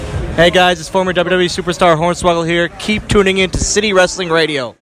Hey guys, it's former WWE superstar Hornswoggle here. Keep tuning in to City Wrestling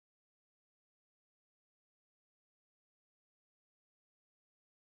Radio.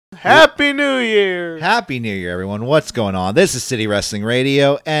 Happy New Year! Happy New Year, everyone. What's going on? This is City Wrestling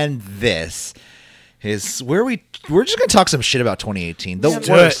Radio, and this is where we're just going to talk some shit about 2018. The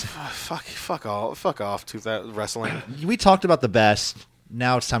worst. Fuck off to that wrestling. We talked about the best.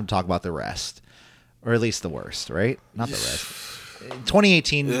 Now it's time to talk about the rest. Or at least the worst, right? Not the rest.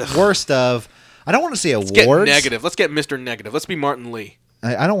 2018, worst of... I don't want to say awards. Let's get negative. Let's get Mr. Negative. Let's be Martin Lee.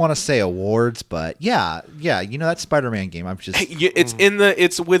 I don't want to say awards, but yeah, you know that Spider-Man game. I'm just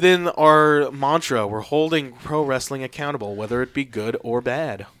It's within our mantra. We're holding pro wrestling accountable, whether it be good or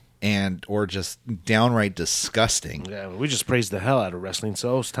bad, or just downright disgusting. Yeah, we just praised the hell out of wrestling,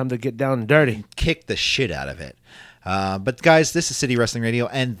 so it's time to get down and dirty. Kick the shit out of it. But guys, this is City Wrestling Radio,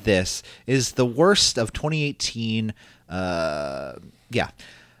 and this is the worst of 2018. I'm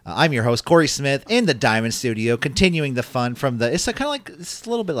your host, Corey Smith, in the Diamond Studio, continuing the fun from the. It's a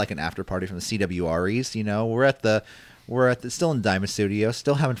little bit like an after party from the CWREs. You know, we're at the still in the Diamond Studio,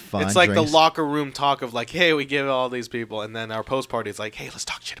 still having fun. It's like the locker room talk of like, hey, we give all these people, and then our post party is like, hey, let's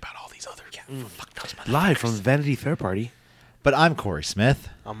talk shit about all these other fuck those motherfuckers. Live from the Vanity Fair Party. But I'm Corey Smith.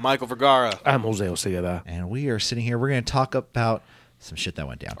 I'm Michael Vergara. I'm Jose Osegada. And we are sitting here. We're going to talk about some shit that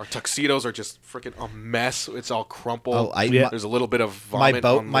went down. Our tuxedos are just freaking a mess. It's all crumpled. There's a little bit of vomit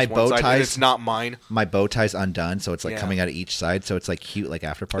my bow ties. It's not mine. My bow tie's undone, so it's like coming out of each side, so it's like cute, like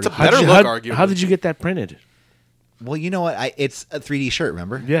after party. It's a better look, arguably. How did you get that printed? Well, you know what? It's a 3D shirt,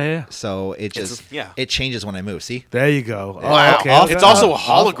 remember? Yeah. So it just it changes when I move. See? There you go. Wow. Okay. It's also a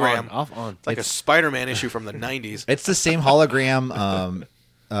hologram. Off on. It's like a Spider-Man issue from the 90s. It's the same hologram.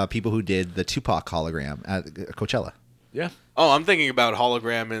 People who did the Tupac hologram at Coachella. Yeah. Oh, I'm thinking about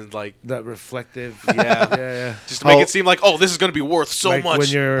hologram and like that reflective. Yeah. Just to make it seem like, this is going to be worth so like much. When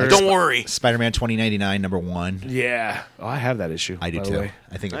you're, don't worry. Spider-Man 2099 #1. Yeah. Oh, I have that issue. I do too.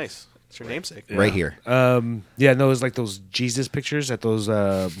 I think nice. It's your namesake. Right here. It's like those Jesus pictures at those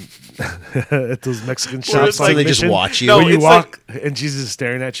at those Mexican shops. So they just watch you. Where you walk and Jesus is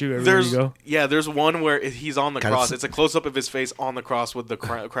staring at you everywhere you go. Yeah, there's one where he's on the cross. It's a close up of his face on the cross with the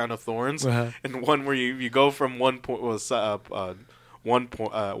crown of thorns, and one where you go from one place.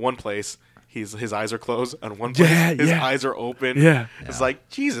 His eyes are closed, and one place his eyes are open. Yeah, it's like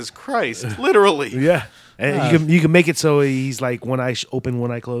Jesus Christ, literally. Yeah, and you can make it so he's like one eye open,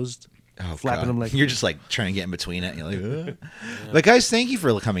 one eye closed. Flapping them like you're just like trying to get in between it. You're like, But guys, thank you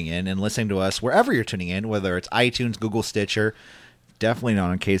for coming in and listening to us wherever you're tuning in, whether it's iTunes, Google, Stitcher. Definitely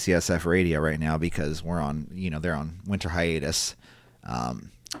not on KCSF Radio right now because we're on, they're on winter hiatus.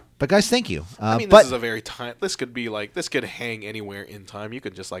 But guys, thank you. This is a very time. This could hang anywhere in time. You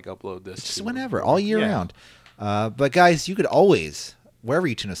could just upload this just whenever, all year round. But guys, you could always, wherever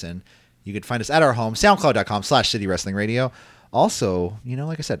you tune us in, you could find us at our home, SoundCloud.com/City Wrestling Radio. Also,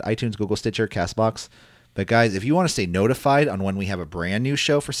 like I said, iTunes, Google, Stitcher, CastBox. But guys, if you want to stay notified on when we have a brand new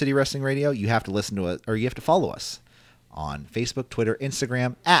show for City Wrestling Radio, you have to listen to it, or you have to follow us on Facebook, Twitter,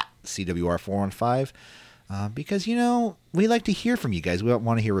 Instagram at CWR415. Because, we like to hear from you guys. We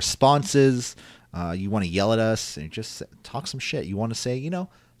want to hear responses. You want to yell at us and just talk some shit. You want to say,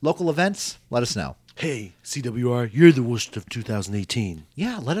 local events, let us know. Hey, CWR, you're the worst of 2018.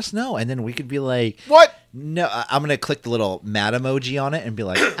 Yeah, let us know. And then we could be like, what? No, I'm going to click the little mad emoji on it and be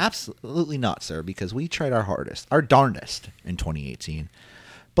like, absolutely not, sir, because we tried our hardest, our darndest in 2018.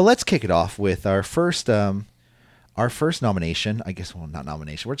 But let's kick it off with our first nomination. I guess, not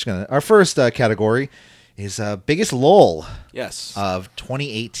nomination. We're just going to, our first category is biggest lull of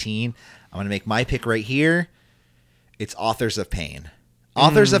 2018. I'm going to make my pick right here. It's Authors of Pain.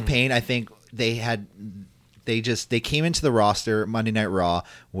 Authors of Pain, I think they came into the roster Monday Night Raw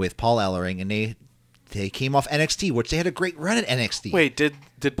with Paul Ellering, and they came off NXT, which they had a great run at NXT. Wait, did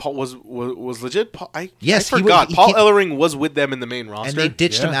Paul was legit? Paul, I Paul forgot. Paul Ellering was with them in the main roster, and they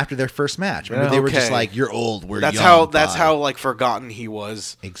ditched him after their first match. Remember, they were just like, "You're old, we're young." That's how forgotten he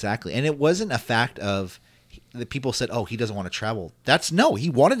was. Exactly, and it wasn't a fact of that people said, "Oh, he doesn't want to travel." He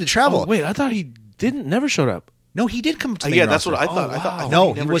wanted to travel. Oh, wait, I thought he never showed up. No, he did come to the main roster. That's what I thought. Oh, I thought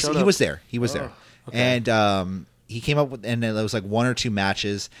no, he was there. He was there. Okay. And he came up with, and there was like one or two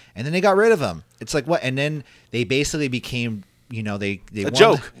matches, and then they got rid of him. It's like what? And then they basically became, they a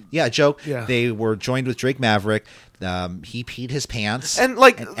joke. Yeah, a joke. Yeah. They were joined with Drake Maverick. He peed his pants, and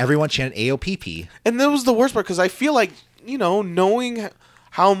everyone chanted AOPP. And that was the worst part because I feel like knowing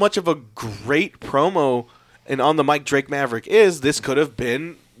how much of a great promo and on the mic Drake Maverick is, this could have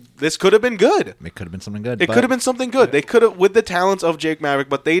been good. It could have been something good. It could have been something good. They could have, with the talents of Jake Maverick,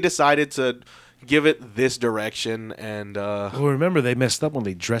 but they decided to give it this direction and Well, remember they messed up when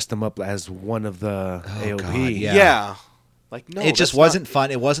they dressed him up as one of the AOP. God, yeah. yeah. Like no, it just that's wasn't not-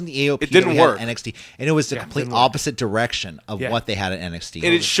 fun. It wasn't the AOP. It didn't that we had work. at NXT, and it was the Yeah, complete didn't work. opposite direction of Yeah. what they had at NXT.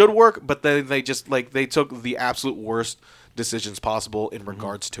 And it should work, but then they just like they took the absolute worst decisions possible in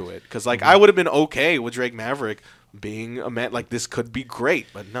regards to it. Because like I would have been okay with Drake Maverick being a man. Like this could be great,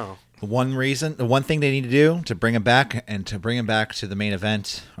 but no. The one thing they need to do to bring him back and to bring him back to the main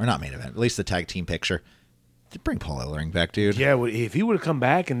event, or not main event, at least the tag team picture, to bring Paul Ellering back, dude. Yeah, well, if he would have come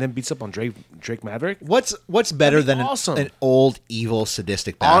back and then beats up on Drake Maverick, What's better That'd be than awesome. an old, evil,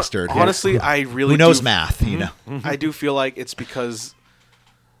 sadistic bastard? Honestly, I really who knows do- math, you know? I do feel like it's because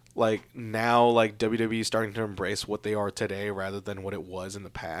like now like WWE is starting to embrace what they are today rather than what it was in the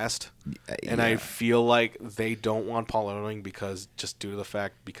past. And I yeah. feel like they don't want Paul Ellering because just due to the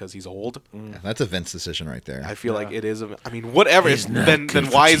fact because he's old. Yeah, that's a Vince decision right there. I feel like it is. I mean, whatever. He's not Then good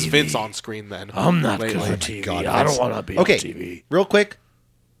for why is TV. Vince on screen then? I'm not Lately? good for TV. God, I Vince. don't want to be Okay, on TV. real quick.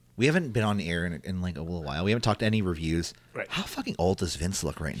 We haven't been on the air in like a little while. We haven't talked any reviews. Right. How fucking old does Vince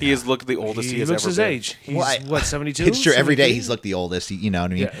look right now? He has looked the oldest he, He has looks ever his been. age. He's Well, what, 72? It's true. Every day 73? he's looked the oldest. You know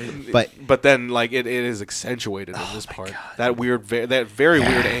what I mean? Yeah. But then like it is accentuated in this part. That weird, that very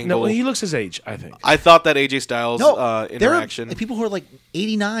weird angle. No, he looks his age, I think. I thought that AJ Styles no, interaction. there are people who are like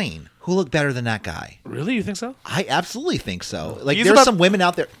 89 who look better than that guy. Really? You think so? I absolutely think so. Like He's there's about- some women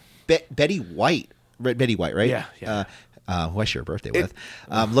out there. Betty White, Betty White, right? Yeah, yeah. Who I share a birthday with,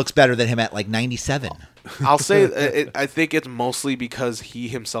 looks better than him at like 97. I'll say I think it's mostly because he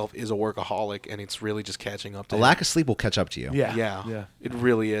himself is a workaholic, and it's really just catching up to A him. lack of sleep will catch up to you. Yeah. Yeah, it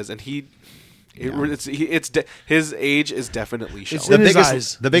really is, and his age is definitely showing. It's The in his biggest,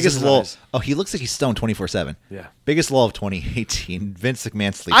 eyes. the It's biggest in his lull. eyes. Oh, he looks like he's stoned 24/7. Yeah. Biggest lull of 2018. Vince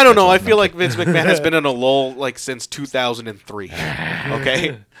McMahon sleep. I don't know. I schedule. feel like Vince McMahon has been in a lull like since 2003.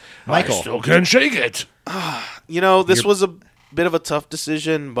 Okay, Michael. I still can't shake it. this was a bit of a tough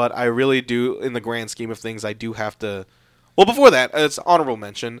decision, but I really do, in the grand scheme of things, I do have to. Well, before that, it's honorable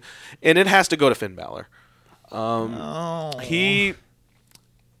mention, and it has to go to Finn Balor.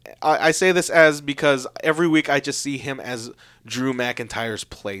 I say this because every week I just see him as Drew McIntyre's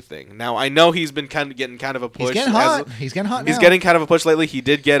plaything. Now I know he's been getting kind of a push. He's getting hot. He's getting hot He's now. getting kind of a push lately. He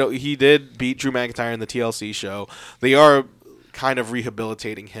did beat Drew McIntyre in the TLC show. They are kind of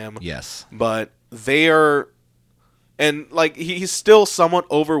rehabilitating him. Yes. But they are, and like he's still somewhat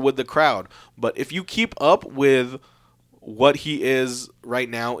over with the crowd. But if you keep up with what he is right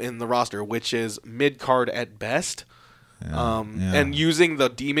now in the roster, which is mid card at best, Yeah. and using the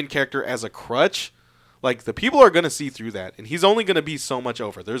demon character as a crutch, like the people are going to see through that, and he's only going to be so much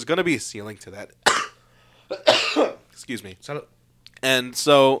over. There's going to be a ceiling to that. Excuse me. And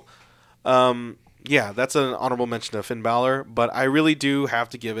so, that's an honorable mention to Finn Balor, but I really do have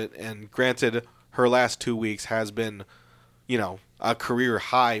to give it, and granted, her last 2 weeks has been, a career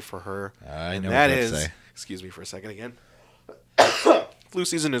high for her. I and know that what you're is, gonna say. excuse me for a second again. Flu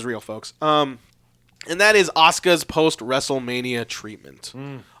season is real, folks. And that is Asuka's post-WrestleMania treatment.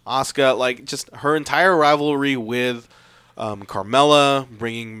 Asuka, like, just her entire rivalry with Carmella,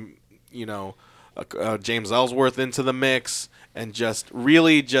 bringing, James Ellsworth into the mix, and just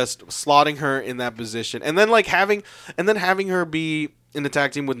really just slotting her in that position, and then having her be in the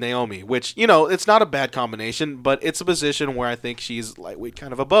tag team with Naomi, which it's not a bad combination, but it's a position where I think she's lightweight,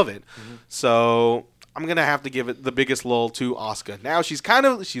 kind of above it. So I'm gonna have to give it the biggest lull to Asuka. Now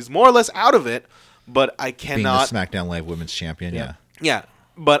she's more or less out of it, but I Being cannot. the SmackDown Live Women's Champion. Yeah. Yeah,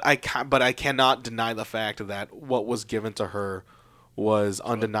 but I cannot deny the fact that what was given to her was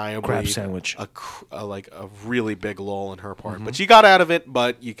undeniably Crab sandwich. a really big lull in her part. But she got out of it.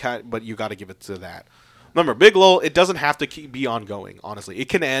 But you got to give it to that. Remember, big lull. It doesn't have to be ongoing. Honestly, it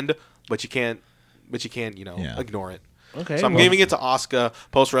can end, but you can't. Ignore it. Okay. So I'm giving it to Asuka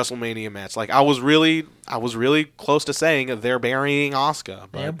post WrestleMania match. Like I was really close to saying they're burying Asuka.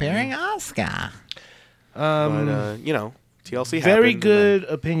 But, burying Asuka. TLC Very happened, good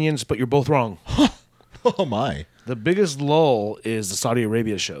opinions, but you're both wrong. Oh my. The biggest lull is the Saudi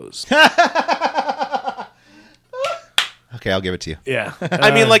Arabia shows. Okay, I'll give it to you. Yeah.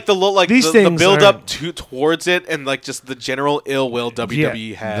 I mean, like these the things build are- up towards it, and like just the general ill will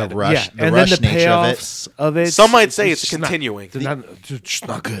WWE had. The rush, yeah, the and rush then the nature of it. payoffs of it. Some might say it's just continuing. It's just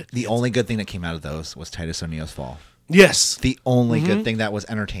not good. The only good thing that came out of those was Titus O'Neil's fall. Yes. The only good thing that was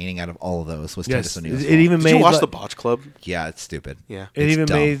entertaining out of all of those was Yes. Titus O'Neil's It fall. even Did made you watch like, the Botch Club? Yeah, it's stupid. Yeah. it It's even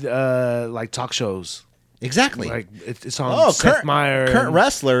dumb. made like talk shows. Exactly. Like it's on Oh, Seth Meyer. current and-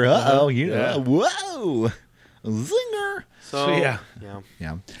 wrestler. Uh-oh. Yeah. Whoa. Zinger. So yeah. yeah.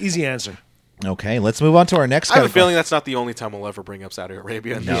 Yeah. Easy answer. Okay, let's move on to our next I have a category. feeling that's not the only time we'll ever bring up Saudi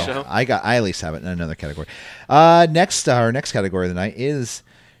Arabia in the show. I at least have it in another category. Next, our next category of the night is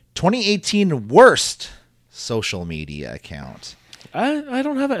 2018 worst social media account. I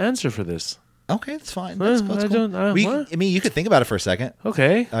don't have an answer for this. Okay, that's fine. That's I cool. don't- what? I mean, you could think about it for a second.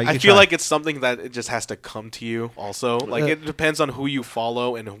 Okay. You I could feel try. like it's something that it just has to come to you. Also, like it depends on who you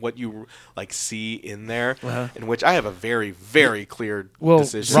follow and what you like see in there. In which I have a very, very clear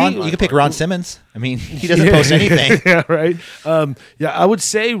decision. Ron, on my you could pick part. Ron Simmons. I mean, he doesn't post anything. Yeah, right. Yeah, I would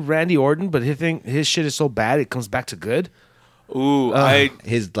say Randy Orton, but his shit is so bad it comes back to good. Ooh,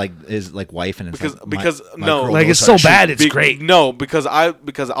 His wife and his because my no, girl Like, knows it's how to so bad, shoot. it's great. No, because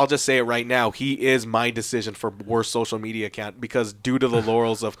I'll just say it right now. He is my decision for worst social media account because due to the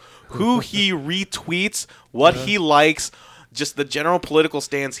laurels of who he retweets, what he likes, just the general political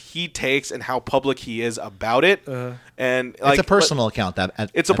stance he takes, and how public he is about it. And like, It's a personal account.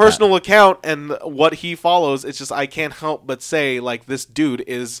 It's a personal account, and what he follows. It's just I can't help but say like this dude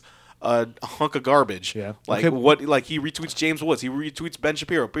is a hunk of garbage. Yeah. Like Okay. what? Like he retweets James Woods. He retweets Ben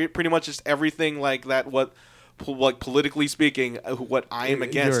Shapiro. Pretty much just everything like that. What? Like politically speaking, what I am You're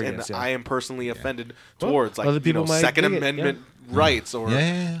against, against, and yeah. I am personally offended towards, like other people might Second dig it, Amendment rights or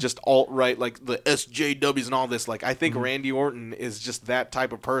Yeah. just alt right, like the SJWs and all this. Like I Mm-hmm. think Randy Orton is just that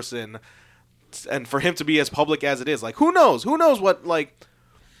type of person, and for him to be as public as it is, like who knows? Who knows what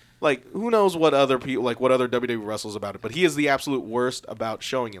who knows what other people what other WWE wrestlers about it? But he is the absolute worst about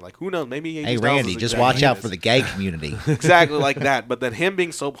showing it. Like who knows? Maybe Hey, AJ Randy, Styles is just exactly watch out this. for the gay community. Exactly like that. But then him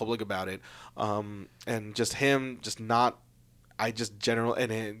being so public about it, and just him just not. I just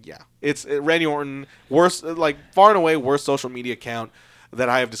it's Randy Orton worst, like far and away worst social media account that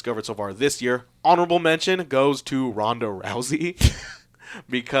I have discovered so far this year. Honorable mention goes to Ronda Rousey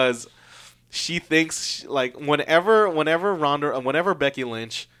because she thinks like whenever Becky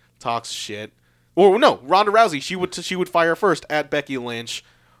Lynch talks shit, or no, Ronda Rousey she would fire first at Becky Lynch.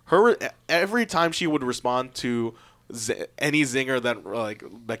 Every time she would respond to any zinger that like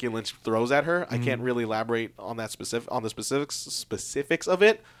Becky Lynch throws at her, I can't really elaborate on the specifics of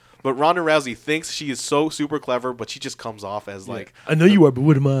it. But Ronda Rousey thinks she is so super clever, but she just comes off as like I know you are, but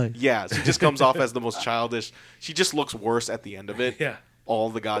what am I? yeah, she just comes off as the most childish. She just looks worse at the end of it. Yeah. All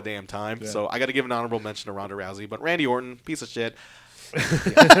the goddamn time. So I got to give an honorable mention to Ronda Rousey, but Randy Orton, piece of shit.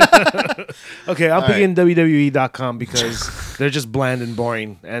 Okay, I'm All picking WWE.com because they're just bland and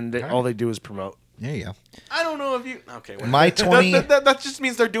boring, and all they do is promote. There you go. I don't know if you. Okay, whatever. My 20 that just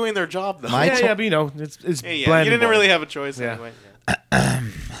means they're doing their job though. My Yeah, but you know, it's yeah, bland. you and didn't really boring. have a choice Yeah. anyway.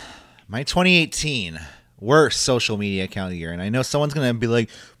 My 2018 worst social media account of the year, and I know someone's gonna be like,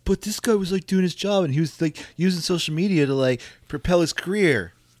 "But this guy was like doing his job, and he was like using social media to like propel his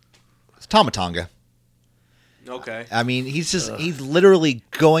career." It's Tama Tonga. Okay. I mean, he's literally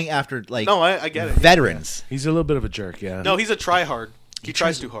going after like No, I get it. veterans He's a little bit of a jerk, yeah. No, he's a tryhard. He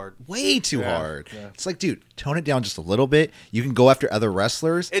tries too hard. way too Yeah, hard. yeah. It's like, dude, tone it down just a little bit. You can go after other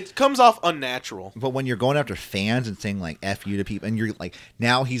wrestlers. It comes off unnatural. But when you're going after fans and saying like "f you" to people, and you're like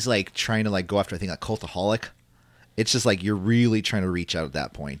now he's like trying to like go after I think like Cultaholic, it's just like you're really trying to reach out at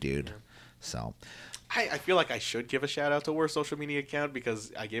that point, dude. So I feel like I should give a shout out to worst social media account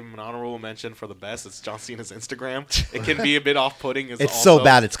because I gave him an honorable mention for the best. It's John Cena's Instagram. It can be a bit off putting. it's so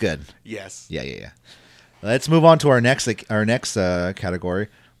bad it's good. Yes. Yeah. Let's move on to our next category,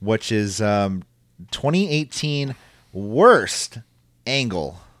 which is 2018 worst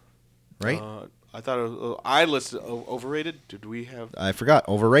angle. Right? I thought I listed overrated. Did we have? I forgot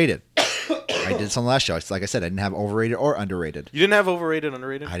overrated. I did this on the last show. It's like I said, I didn't have overrated or underrated. You didn't have overrated,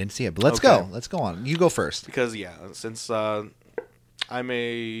 underrated. I didn't see it, but let's Okay. go. Let's go on. You go first. Because since I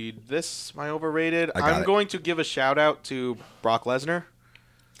made this my overrated, I got I'm it. going to give a shout out to Brock Lesnar.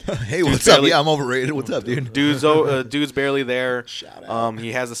 Hey, what's barely- up? Yeah, I'm overrated. What's up, dude? Dude's barely there. Shout out.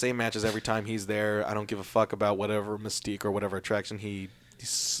 He has the same matches every time he's there. I don't give a fuck about whatever mystique or whatever attraction he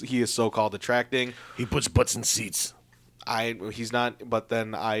is so-called attracting. He puts butts in seats. He's not, but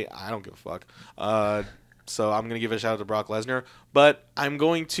then I don't give a fuck. So I'm gonna give a shout out to Brock Lesnar, but I'm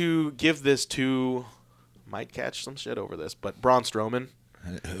going to give this to might catch some shit over this, but Braun Strowman.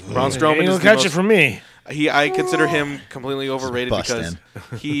 Braun Strowman Ain't is gonna the catch most, it from me. I consider him completely overrated busting.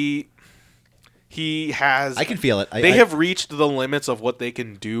 because he has. I can feel it. They have reached the limits of what they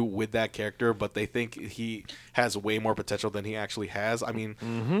can do with that character, but they think he has way more potential than he actually has. I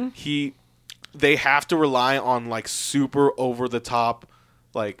mean, they have to rely on like super over the top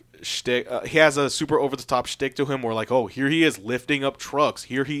like shtick. He has a super over the top shtick to him, where like, oh, here he is lifting up trucks.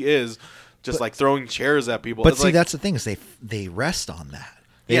 Here he is, just like throwing chairs at people. But It's see, like, that's the thing is they rest on that.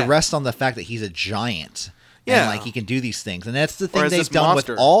 They Yeah. rest on the fact that he's a giant. Yeah. And like he can do these things, and that's the thing Or as they've this done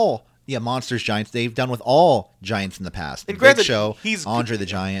monster. with all. Yeah, monsters, giants. They've done with all giants in the past. And Big granted, Show, he's Andre good- the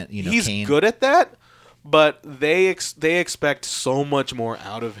Giant. he's Kane. good at that, but they expect so much more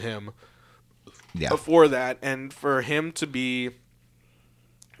out of him Yeah, for that, and for him to be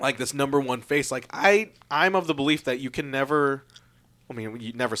like this number one face. Like I'm of the belief that you can never. I mean,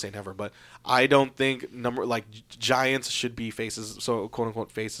 you never say never, but I don't think giants should be faces, so quote unquote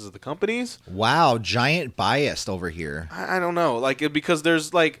faces of the companies. wow, giant biased over here. I don't know, because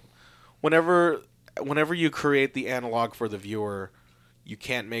there's whenever you create the analog for the viewer, you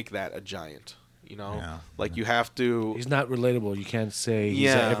can't make that a giant. Yeah. You have to. He's not relatable. You can't say he's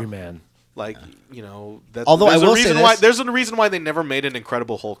Yeah. an everyman. That, Although there's I a will say reason this- why there's a reason why they never made an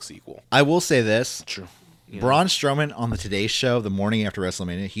Incredible Hulk sequel. I will say this: True. Braun Strowman on the Today Show the morning after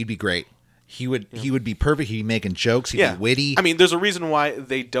WrestleMania, he'd be great. He would be perfect. He'd be making jokes. He'd be witty. I mean, there's a reason why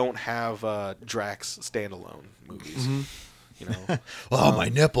they don't have Drax standalone movies. Oh, my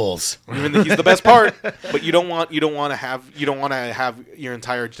nipples. Even though he's the best part, but you don't want to have your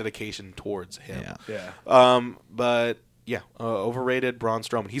entire dedication towards him. Yeah. Yeah. But yeah, overrated Braun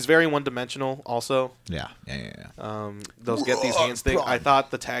Strowman. He's very one dimensional. Also, Yeah. those get these hands thing. Braun. I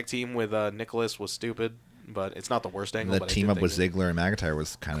thought the tag team with Nicholas was stupid, but it's not the worst angle. The but I team did up think with it- Ziggler and McIntyre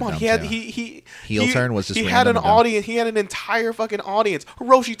was kind of Come on, dumb he had too. he Heel turn was just he had an random and dumb. audience. He had an entire fucking audience.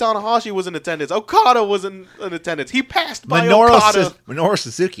 Hiroshi Tanahashi was in attendance. Okada was in attendance. He passed by Okada. Minoru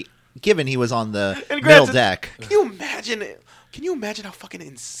Suzuki, given he was on the And middle granted, deck. Can you imagine? Can you imagine how fucking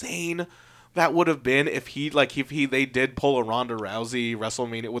insane that would have been if they did pull a Ronda Rousey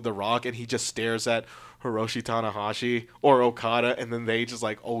WrestleMania with The Rock and he just stares at Hiroshi Tanahashi or Okada and then they just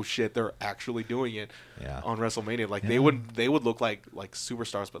oh shit, they're actually doing it on WrestleMania. They would look like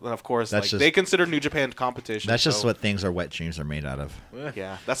superstars, but then of course they consider New Japan competition. That's just so, what things are wet dreams are made out of.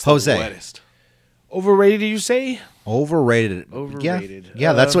 Yeah, that's Jose. the wettest. Overrated, you say? Overrated. Overrated.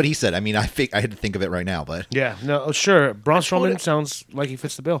 Yeah, that's what he said. I mean, I had to think of it right now, but Yeah. No, sure. Braun Strowman sounds like he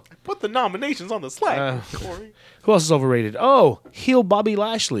fits the bill. Put the nominations on the slide, Corey. Who else is overrated? Oh, heel Bobby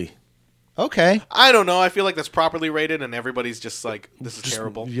Lashley. okay. I don't know. I feel like that's properly rated, and everybody's just this is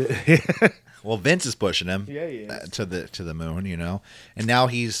terrible. Yeah. Well, Vince is pushing him Yeah, he is. to the moon, and now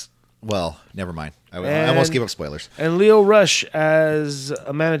he's never mind. I And- almost gave up spoilers. And Leo Rush as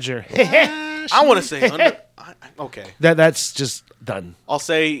a manager. I want to say okay. That's just done. I'll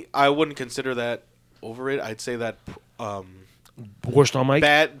say I wouldn't consider that overrated. I'd say that Worst on mic.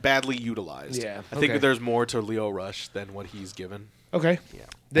 badly utilized. Yeah, I think okay. there's more to Leo Rush than what he's given. Okay. Yeah.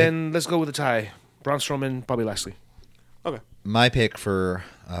 Then let's go with the tie. Braun Strowman, Bobby Lashley. Okay. My pick for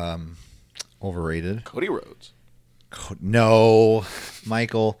overrated. Cody Rhodes. No,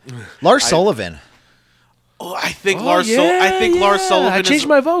 Michael. Lars Sullivan. Oh, I think Oh, Lars. yeah, I think Lars yeah. Sullivan. I changed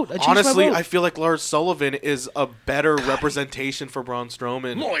my vote. I changed my honestly, vote. I feel like Lars Sullivan is a better representation for Braun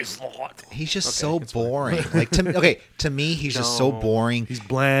Strowman. He's just so boring. To me, he's just so No. boring. He's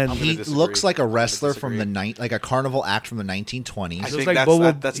bland. I'm He gonna disagree. looks like a I'm gonna wrestler from disagree. like a carnival act from the 1920s. I looks think like that's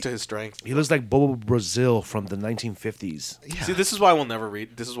Bobo- that's to his strength. He looks like Bobo Brazil from the 1950s. Yeah. See, this is why we'll never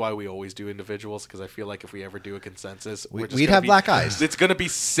read. This is why we always do individuals because I feel like if we ever do a consensus, we're just we'd gonna have be- black eyes. It's gonna be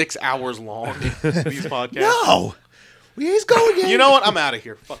 6 hours long. These podcasts. No, he's going again. You know what? I'm out of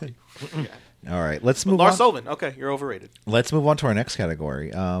here. Fuck you. All right, let's move Lars on. Sullivan. Okay, you're overrated. Let's move on to our next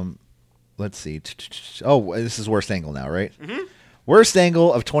category. Let's see. Oh, this is worst angle now, right? Mm-hmm. Worst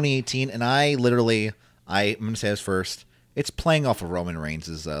angle of 2018, and I'm going to say this first. It's playing off of Roman Reigns'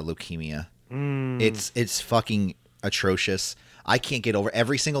 leukemia. It's fucking atrocious. I can't get over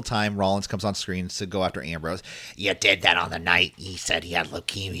every single time Rollins comes on screen to go after Ambrose. You did that on the night he said he had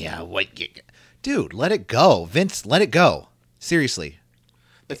leukemia. Dude, let it go, Vince. Let it go. Seriously.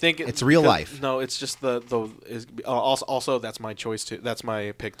 I think It's real because- life. No, it's just also that's my choice too. That's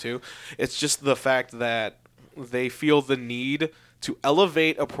my pick too. It's just the fact that they feel the need to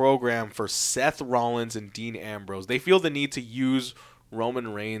elevate a program for Seth Rollins and Dean Ambrose. They feel the need to use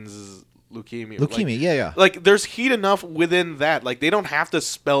Roman Reigns' leukemia. Leukemia, yeah. Like there's heat enough within that. Like they don't have to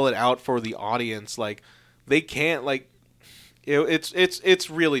spell it out for the audience. Like they can't like. It's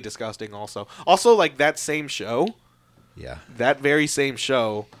really disgusting. Also, like that same show. Yeah. That very same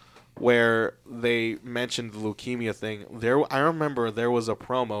show where they mentioned the leukemia thing, I remember there was a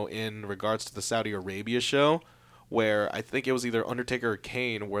promo in regards to the Saudi Arabia show where I think it was either Undertaker or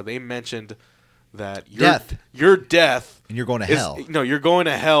Kane where they mentioned that your death And you're going to is- hell. No, you're going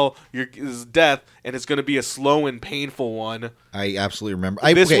to hell. Is death, and it's going to be a slow and painful one. I absolutely remember.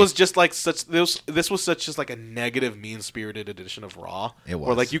 This okay. was just like such. This was such just like a negative, mean-spirited edition of Raw. It Where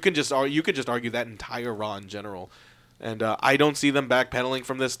was. like you can just argue that entire Raw in general. And I don't see them backpedaling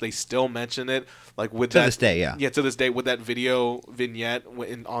from this. They still mention it, like with To this day, yeah. yeah, to this day with that video vignette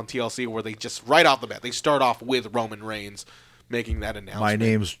on TLC where they just right off the bat they start off with Roman Reigns making that announcement. My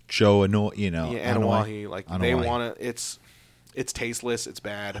name's Joe Ano, yeah, Anoa'i. Like Anoa'i. they want to. It's tasteless. It's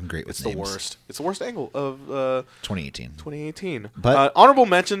bad. I'm great with It's names. the worst. It's the worst angle of 2018. 2018. But- honorable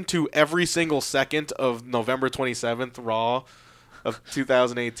mention to every single second of November 27th Raw of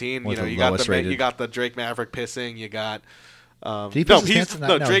 2018. Was you know, the you got lowest rated. you got the Drake Maverick pissing. You got Did he piss his pants?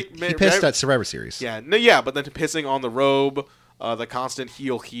 no, Drake. he pissed at Survivor Series. Yeah, but then pissing on the robe, the constant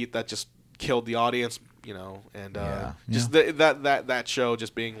heel heat that just killed the audience. You know, and Yeah. just that show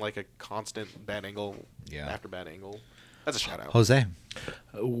just being like a constant bad angle Yeah. after bad angle. That's a shout out. Jose,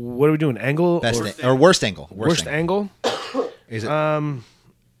 What are we doing? Angle best or or worst angle? worst angle? Is it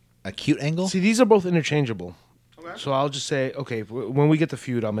a cute angle? See, these are both interchangeable. Okay. So I'll just say, okay, when we get the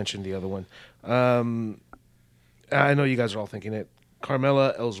feud, I'll mention the other one. I know you guys are all thinking it.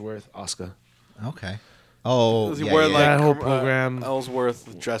 Carmella, Ellsworth, Asuka. Okay. Oh, Does he yeah, wear yeah, like That whole program.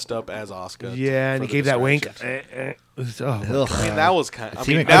 Ellsworth dressed up as Asuka? Yeah, and for he the gave that wink. distractions? Oh, Ugh. I mean, that was kind. I It's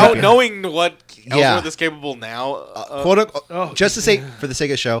mean, even now creepy. knowing what Yeah. Ellsworth is capable now, Quote unquote, Oh. just to say, for the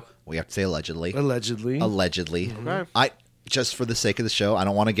sake of the show, we have to say allegedly. allegedly. Allegedly. Okay. Just for the sake of the show, I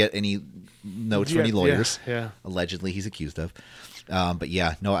don't want to get any notes from any Yeah, lawyers. yeah. Allegedly, he's accused of. But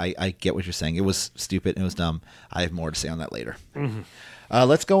yeah, no, I get what you're saying. It was stupid and it was dumb. I have more to say on that later.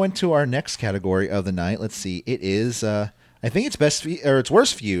 Let's go into our next category of the night. Let's see. It is, I think it's it's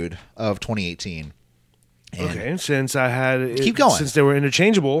worst feud of 2018. And Okay, since I had it, Keep going. since they were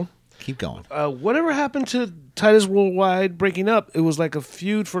interchangeable. keep going. Whatever happened to Titus Worldwide breaking up? It was like a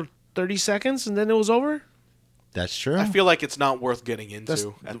feud for 30 seconds and then it was over. That's true. I feel like it's not worth getting into That's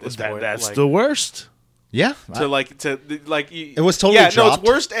at this point. that's like, the worst. yeah. it was totally yeah. No, dropped. it's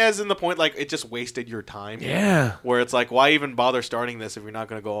worst as in the point like it just wasted your time. Yeah. Where it's like, why even bother starting this if you're not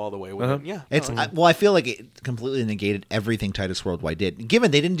going to go all the way with Uh-huh. it? Yeah. It's I feel like it completely negated everything Titus Worldwide did.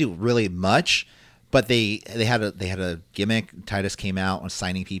 Given they didn't do really much, but they had a gimmick. Titus came out and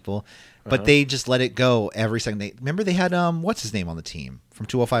signing people, but they just let it go every second. Remember they had what's his name on the team from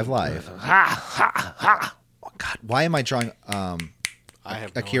 205 Live. Oh, God, why am I drawing I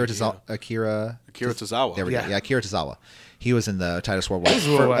have no Akira idea. Akira Tozawa. There we Yeah. go. Yeah, Akira Tozawa. He was in the Titus Worldwide Titus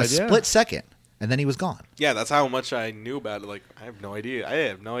for a Worldwide, yeah. split second, and then he was gone. Yeah, that's how much I knew about it. Like, I have no idea. I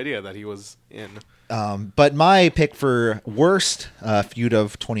have no idea that he was in. But my pick for worst feud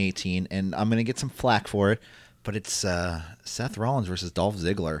of 2018, and I'm going to get some flack for it, but it's Seth Rollins versus Dolph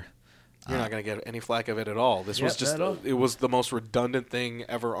Ziggler. You're not going to get any flack of it at all. This was Yep, just, at all. it was the most redundant thing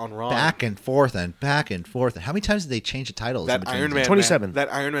ever on Raw. Back and forth and back and forth. How many times did they change the titles? in That between Iron the- Man 27.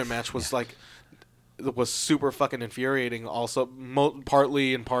 That Iron Man match was like, it was super fucking infuriating. Also,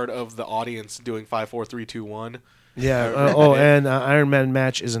 partly in part of the audience doing 5, 4, 3, 2, 1. Yeah. And Iron Man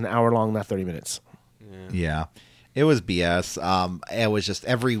match is an hour long, not 30 minutes. Yeah. It was BS. It was just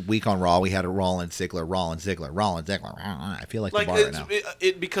every week on Raw, we had a Rollins, Ziggler, Rollins, Ziggler, Rollins, Ziggler. I feel like the Like bar right now.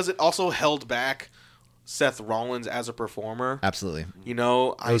 because it also held back Seth Rollins as a performer. Absolutely. You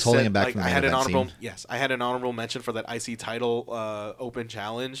know, It was holding him back from the I main had an event honorable scene. yes, I had an honorable mention for that IC title open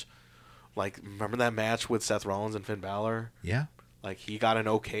challenge. Like, remember that match with Seth Rollins and Finn Balor? Yeah. Like, he got an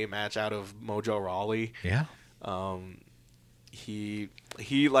okay match out of Mojo Rawley. Yeah.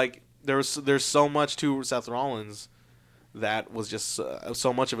 He like there's so much to Seth Rollins that was just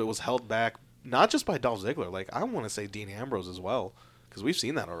so much of it was held back, not just by Dolph Ziggler. Like, I want to say Dean Ambrose as well, because we've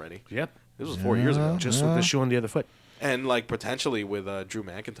seen that already. Yep. This was 4 years ago. Just with the shoe on the other foot. And like potentially with Drew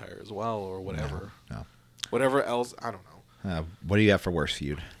McIntyre as well, or whatever. No. Whatever else, I don't know. What do you have for worst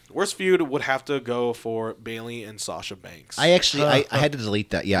feud? Worst feud would have to go for Bayley and Sasha Banks. I actually I had to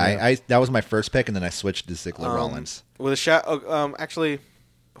delete that. Yeah, I that was my first pick, and then I switched to Ziggler Rollins. With a shot, actually,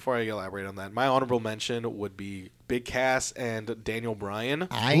 before I elaborate on that, my honorable mention would be Big Cass and Daniel Bryan.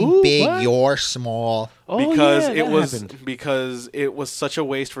 I'm Ooh, big, what? you're small. Because yeah, it that was happened. because it was such a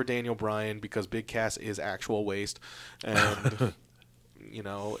waste for Daniel Bryan, because Big Cass is actual waste, and you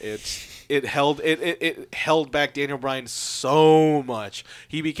know it held back Daniel Bryan so much.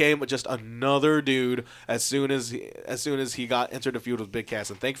 He became just another dude as soon as he got entered a feud with Big Cass,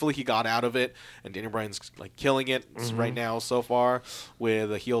 and thankfully he got out of it. And Daniel Bryan's like killing it right now so far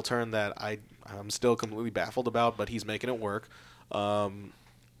with a heel turn that I'm still completely baffled about, but he's making it work. And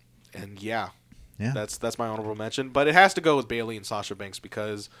yeah. Yeah. That's my honorable mention. But it has to go with Bayley and Sasha Banks,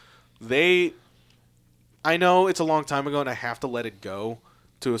 because I know it's a long time ago and I have to let it go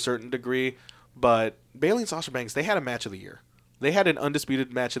to a certain degree, but Bayley and Sasha Banks, they had a match of the year. They had an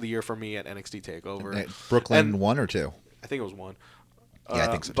undisputed match of the year for me at NXT TakeOver. Brooklyn And 1 or 2? I think it was one. Yeah,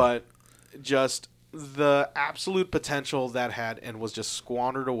 I think so, too. But just the absolute potential that had and was just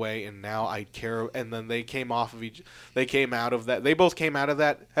squandered away, and now I care. And then they came out of that. They both came out of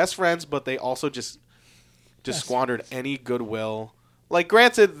that as friends, but they also just squandered any goodwill. Like,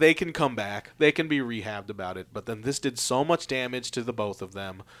 granted, they can come back, they can be rehabbed about it, but then this did so much damage to the both of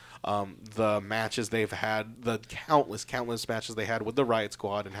them. The matches they've had, the countless matches they had with the Riot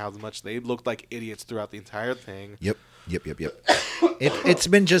Squad, and how much they looked like idiots throughout the entire thing. Yep. It's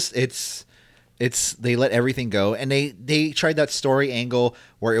been just it's they let everything go, and they tried that story angle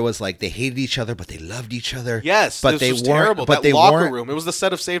where it was like they hated each other but they loved each other. Yes, but this they was weren't. terrible. But that they locker weren't. room. It was the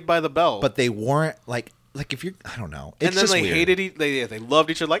set of Saved by the Bell. But they weren't like if you're. I don't know. It's and then just they weird. hated they loved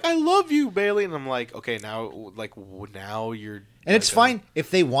each other. Like, I love you, Bailey, and I'm like, okay, now you're. And it's fine if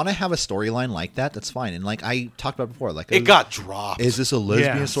they want to have a storyline like that. That's fine. And like I talked about before, like It got dropped. Is this a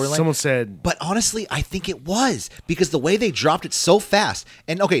lesbian Yeah, storyline? someone said, But honestly, I think it was because the way they dropped it so fast.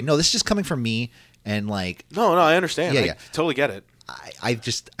 And okay, no, this is just coming from me. And like, No, I understand. Yeah, I yeah. totally get it. I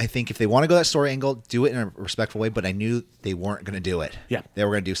think if they want to go that story angle, do it in a respectful way. But I knew they weren't going to do it. Yeah. They were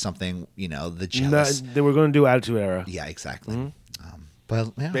going to do something. The no, jealous. they were going to do Attitude Era. Yeah, exactly. Mm-hmm.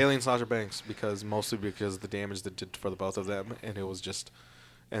 But yeah. Bailey and Sasha Banks, mostly because of the damage that did for the both of them, and it was just,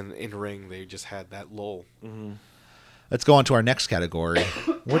 and in ring they just had that lull. Let's go on to our next category,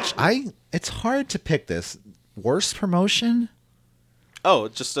 which it's hard to pick this. Worst promotion? Oh,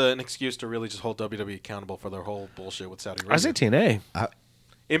 it's just an excuse to really just hold WWE accountable for their whole bullshit with Saudi Arabia. I say TNA.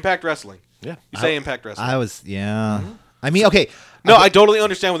 Impact Wrestling. Yeah. You say Impact Wrestling. Yeah. I mean, okay. No, I totally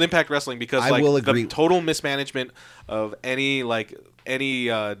understand with Impact Wrestling because I will agree. the total mismanagement of any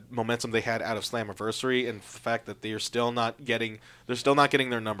momentum they had out of Slammiversary, and the fact that they're still not getting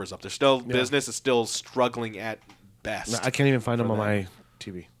their numbers up. Business is still struggling at best. I can't even find them on my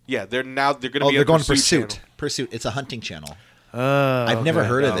TV. Yeah, they're going to be. They're going Pursuit. Pursuit. Pursuit. It's a hunting channel. I've never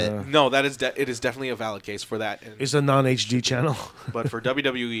heard of it. No, that is it is definitely a valid case for that. And, It's a non-HD channel. but for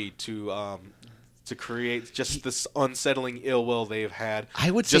WWE to create just this unsettling ill will they've had,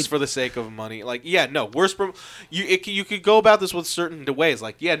 I would just say- for the sake of money. Like, yeah, no, you could go about this with certain ways.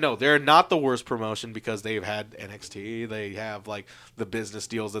 Like, yeah, no, they're not the worst promotion because they've had NXT. They have like the business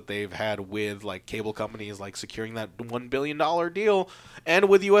deals that they've had with like cable companies, like securing that $1 billion deal, and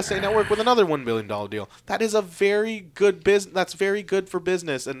with USA Network with another $1 billion deal. That is a very good business. That's very good for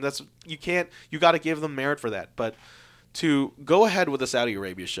business, and you got to give them merit for that. But to go ahead with the Saudi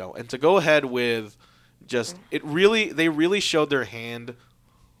Arabia show and to go ahead with they really showed their hand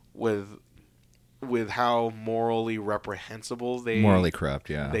with how morally reprehensible Morally corrupt,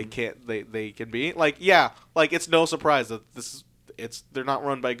 yeah. they can be. Like, yeah, like it's no surprise that they're not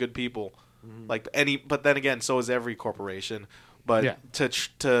run by good people. But then again, so is every corporation. But Yeah.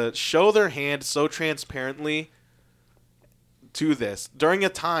 to show their hand so transparently to this during a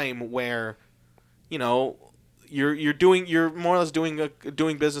time where, you're more or less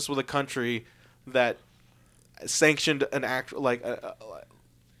doing business with a country that sanctioned an act like an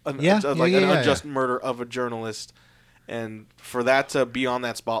unjust murder of a journalist, and for that to be on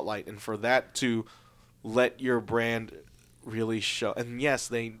that spotlight, and for that to let your brand really show. And yes,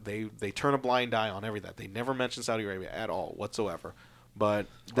 they turn a blind eye on everything. They never mention Saudi Arabia at all whatsoever. But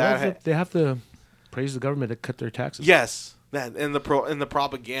they have to praise the government to cut their taxes. yes. That and the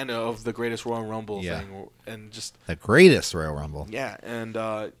propaganda of the greatest Royal Rumble thing, and just The greatest Royal Rumble. yeah, and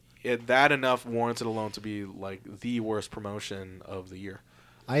that enough warrants it alone to be like the worst promotion of the year.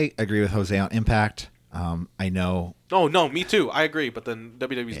 I agree with Jose on Impact. I know, Oh no, me too. I agree, but then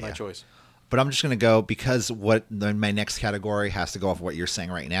WWE's my choice. but I'm just going to go because my next category has to go off what you're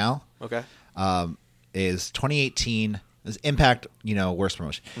saying right now. Okay. Is 2018 is Impact, worst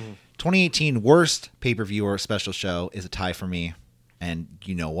promotion. 2018 worst pay-per-view or special show is a tie for me, and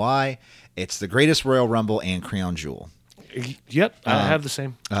you know why? It's the greatest Royal Rumble and Crown Jewel. Yep, I have the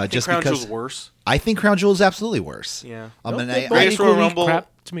same. I think Just Crown because Jewel's worse. I think Crown Jewel is absolutely worse. Yeah. And They're both Greatest Royal equally Rumble- crap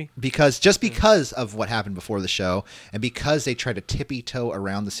to me. because of what happened before the show, and because they tried to tippy-toe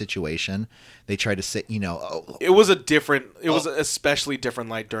around the situation, they tried to say, It was was an especially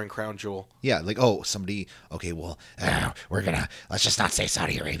different light during Crown Jewel. let's just not say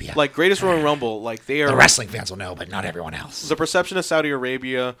Saudi Arabia. Like Greatest Royal Rumble, like they are The wrestling fans will know, but not everyone else. the perception of Saudi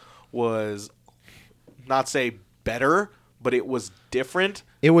Arabia was not say better, but it was different.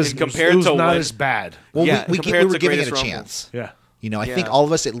 It was- compared it was to not when- as bad. Well, yeah, we compared were to giving it a Greatest Rumble. chance. Yeah. I Yeah. think all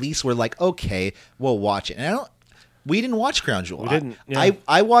of us at least were like, okay, we'll watch it. And we didn't watch Crown Jewel. We didn't, yeah.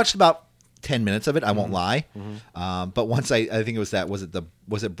 I watched about 10 minutes of it. I won't lie. But once I think it was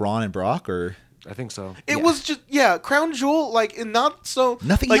was it Braun and Brock or? I think so. It was just Crown Jewel, like, and not so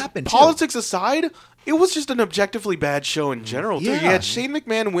Nothing like, happened, too. Politics aside, it was just an objectively bad show in general. Too. You Yeah. had Shane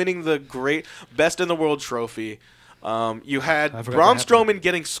McMahon winning the great Best in the World trophy. You had I forgot Braun that happened. Strowman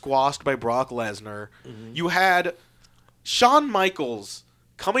getting squashed by Brock Lesnar. You had Shawn Michaels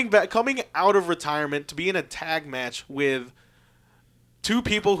coming out of retirement to be in a tag match with two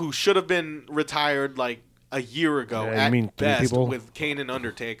people who should have been retired like a year ago Yeah, you at mean three best, people? with Kane and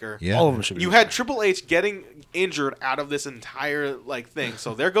Undertaker. Yeah. All of them should be. You had Triple H getting injured out of this entire thing,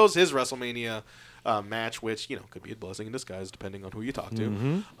 so there goes his WrestleMania match, which could be a blessing in disguise depending on who you talk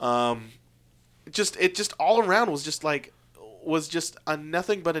to. It just all around was just a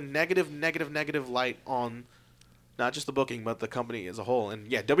nothing but a negative light on not just the booking but the company as a whole. And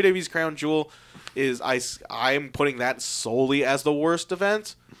yeah, WWE's Crown Jewel is I am putting that solely as the worst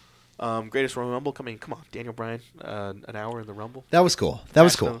event. Greatest Royal Rumble coming. Come on, Daniel Bryan, an hour in the Rumble. That was cool. That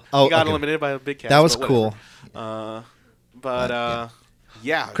was cool. He got okay. eliminated by a big cast. That was but cool. whatever.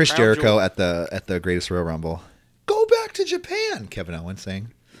 Yeah. Chris Crown Jericho Jewel. at the Greatest Royal Rumble. Go back to Japan, Kevin Owens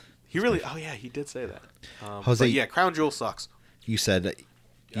saying. He really. Oh yeah, he did say that. Jose- but yeah, Crown Jewel sucks. You said that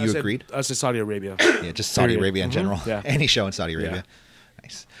I you said- agreed? I said Saudi Arabia. Yeah, just Saudi Period. Arabia in general. Yeah. Any show in Saudi Arabia.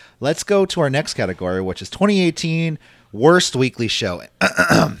 Nice. Let's go to our next category, which is 2018 Worst Weekly Show.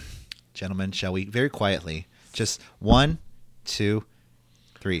 Gentlemen, shall we very quietly? Just 1, 2,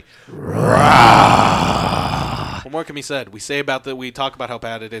 3. What more can be said? We talk about how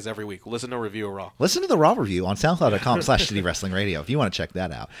bad it is every week. Listen to a review of Raw. Listen to the Raw review on SoundCloud.com/Shitty Wrestling Radio if you want to check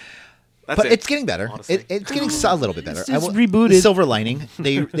that out. That's But it. it's getting better. honestly. It's getting a little bit better. It's rebooted. Silver lining.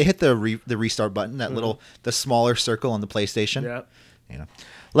 They hit the restart button, that the smaller circle on the PlayStation. Yeah.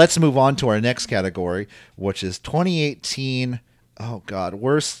 Let's move on to our next category, which is 2018. Oh God,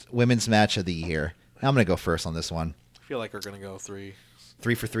 worst women's match of the year. I'm gonna go first on this one. I feel like we're gonna go 3.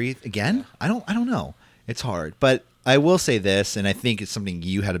 3 for 3 again? I don't know. It's hard, but I will say this, and I think it's something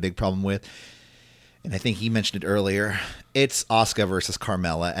you had a big problem with, and I think he mentioned it earlier. It's Asuka versus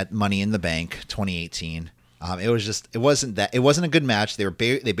Carmella at Money in the Bank 2018. It wasn't a good match. They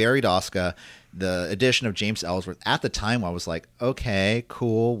buried Asuka. The addition of James Ellsworth at the time, I was like, okay,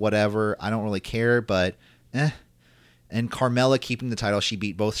 cool, whatever. I don't really care, but And Carmella keeping the title. She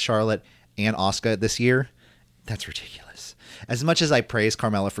beat both Charlotte and Asuka this year. That's ridiculous. As much as I praise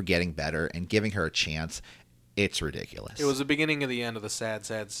Carmella for getting better and giving her a chance, it's ridiculous. It was the beginning of the end of the sad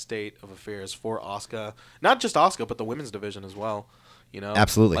state of affairs for Asuka. Not just Asuka, but the women's division as well.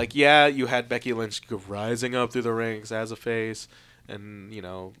 Absolutely. Like, yeah, you had Becky Lynch rising up through the ranks as a face, and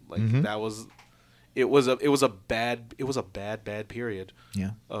that was. It was a bad period.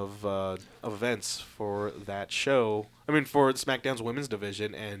 Yeah. Of events for that show. I mean, for SmackDown's women's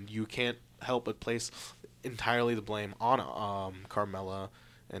division, and you can't help but place entirely the blame on Carmella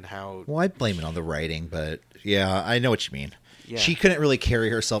and how. Well, I blame it on the writing, but yeah, I know what you mean. Yeah. She couldn't really carry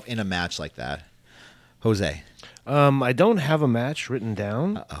herself in a match like that. Jose. I don't have a match written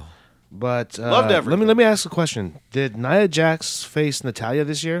down. Uh-oh. But Loved everything. let me ask a question. Did Nia Jax face Natalya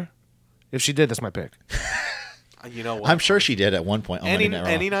this year? If she did, that's my pick. You know what? I'm sure she did at one point on any Monday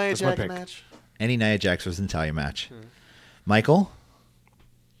Night Raw. Nia That's my Jax pick. match. Any Nia Jax versus Natalia match. Michael?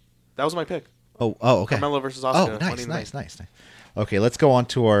 That was my pick. Oh, okay. Carmella versus Oh, Asuka. nice. Okay, let's go on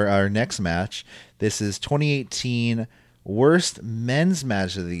to our next match. This is 2018 Worst Men's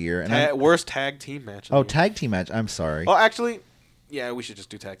Match of the Year. And Worst tag team match. of the year. tag team match. I'm sorry. Oh, actually, yeah, we should just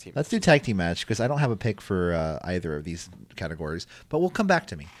do tag team. Let's do tag team match because I don't have a pick for either of these categories. But we'll come back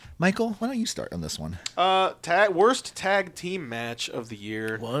to me. Michael, why don't you start on this one? Worst tag team match of the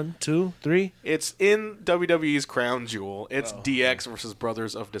year. 1, 2, 3. It's in WWE's Crown Jewel. It's DX versus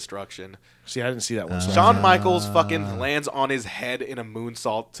Brothers of Destruction. See, I didn't see that one. So. Shawn Michaels fucking lands on his head in a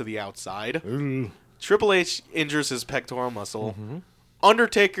moonsault to the outside. Triple H injures his pectoral muscle.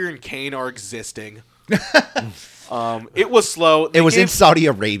 Undertaker and Kane are existing. It was slow. It was in Saudi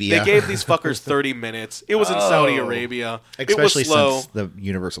Arabia. They gave these fuckers 30 minutes. It was in Saudi Arabia. Especially it was slow. since the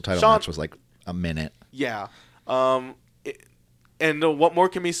Universal title Shawn- match was like a minute. Yeah. And what more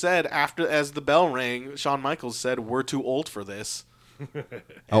can be said after, as the bell rang, Shawn Michaels said, "We're too old for this."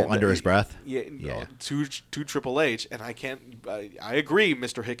 Under his breath? Yeah. To Triple H, and I can't. I agree,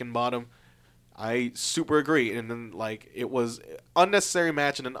 Mr. Hickenbottom. I super agree. And then it was unnecessary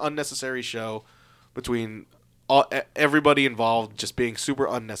match and an unnecessary show between everybody involved, just being super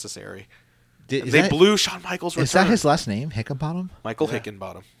unnecessary. They blew Shawn Michaels' return. Is that his last name, Hickenbottom? Michael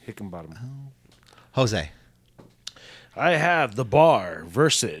Hickenbottom. Hickenbottom. Jose. I have The Bar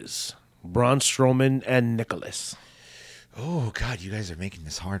versus Braun Strowman and Nicholas. Oh, God, you guys are making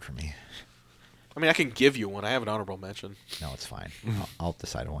this hard for me. I mean, I can give you one. I have an honorable mention. No, it's fine. I'll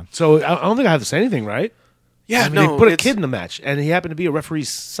decide one. So I don't think I have to say anything, right? Yeah, I mean, no, they put a it's- kid in the match, and he happened to be a referee's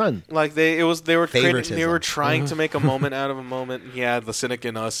son. Like they were Favoritism. trying to make a moment out of a moment. Yeah, the cynic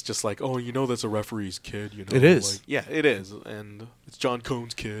in us just like, oh, that's a referee's kid. It is. Like, yeah, it is, and it's John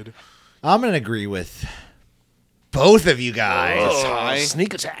Cone's kid. I'm gonna agree with both of you guys. Hi.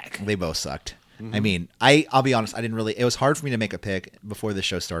 Sneak attack. They both sucked. I mean, I'll be honest. I didn't really. It was hard for me to make a pick before the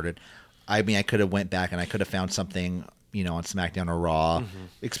show started. I mean, I could have went back and I could have found something, on SmackDown or Raw,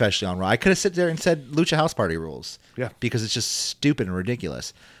 especially on Raw. I could have sit there and said Lucha House Party rules. Yeah. Because it's just stupid and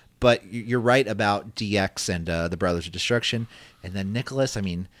ridiculous. But you're right about DX and the Brothers of Destruction, and then Nicholas. I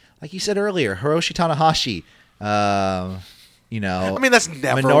mean, like you said earlier, Hiroshi Tanahashi. I mean, that's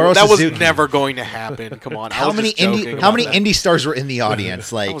never. Minoru that was Suzuki. never going to happen. Come on. How many indie stars were in the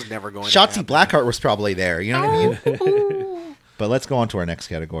audience? Like was never going to Shotzi happen. Blackheart was probably there. You know what I mean? But let's go on to our next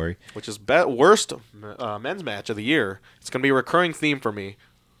category. Which is worst men's match of the year. It's going to be a recurring theme for me.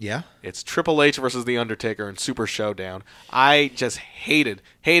 Yeah. It's Triple H versus The Undertaker in Super Showdown. I just hated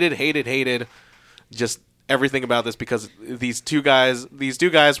just everything about this because these two guys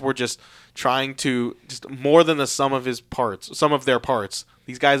were just trying to just more than the sum of their parts.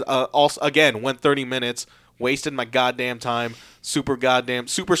 These guys also again went 30 minutes, wasted my goddamn time, super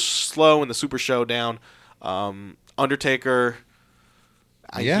slow in the Super Showdown. Undertaker,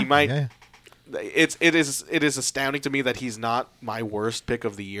 he might. Yeah. It is astounding to me that he's not my worst pick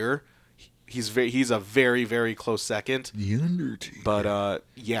of the year. He's a very, very close second. The Undertaker. But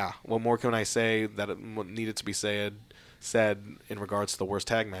yeah, what more can I say that needed to be said in regards to the worst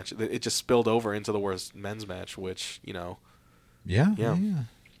tag match? It just spilled over into the worst men's match, which Yeah.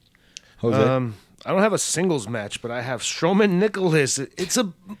 Jose. I don't have a singles match, but I have Strowman Nicholas. It's a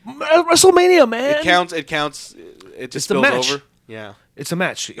WrestleMania, man. it counts. It counts. It just It's the spills match. over. Yeah. It's a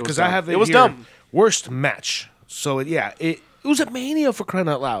match because dumb. I have It was here, dumb. Worst match. So it was a Mania for crying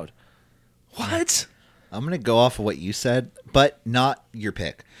out loud. What? I'm going to go off of what you said, but not your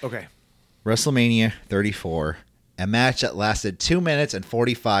pick. Okay. WrestleMania 34, a match that lasted 2 minutes and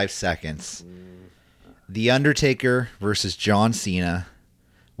 45 seconds. The Undertaker versus John Cena,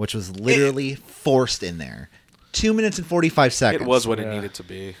 which was literally forced in there. 2 minutes and 45 seconds. It was what it Yeah. needed to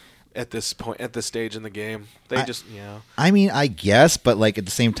be at this point, at this stage in the game. I mean, I guess, but like at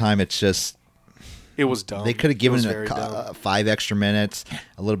the same time, it's just It was dumb. they could have It given was it very dumb. 5 extra minutes,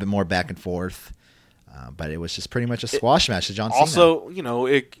 a little bit more back and forth. But it was just pretty much a squash match to John Cena. Also,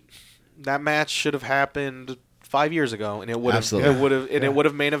 that match should have happened 5 years ago, and it would have Absolutely. it would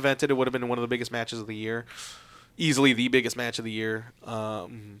have main evented. It would have been one of the biggest matches of the year, easily the biggest match of the year.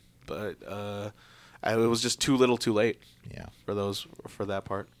 But it was just too little, too late. Yeah. For that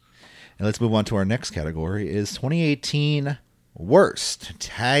part. And let's move on to our next category is 2018 Worst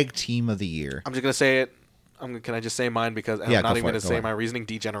Tag Team of the Year. I'm just gonna say it. Can I just say mine because Yeah, I'm go not for even it, gonna go say on. my reasoning.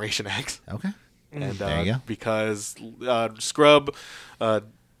 D-Generation X. Okay. And There you go. because scrub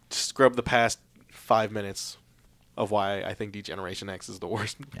the past 5 minutes of why I think D-Generation X is the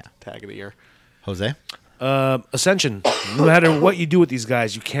worst tag of the year. Jose? Ascension. No matter what you do with these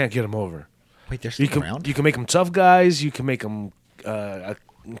guys, you can't get them over. Wait, they're You still can around? you can make them tough guys. You can make them a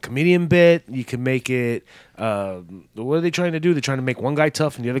comedian bit. You can make it. What are they trying to do? They're trying to make one guy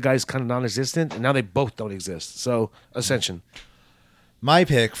tough and the other guy's kind of non-existent, and now they both don't exist. So Ascension. My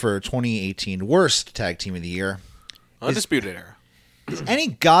pick for 2018 Worst Tag Team of the Year Undisputed Era. is any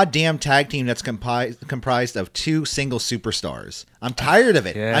goddamn tag team that's comprised of 2 single superstars. I'm tired of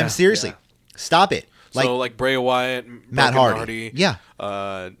it. Yeah, I'm seriously. yeah. Stop it. Like Bray Wyatt, Matt Broken Hardy. Yeah.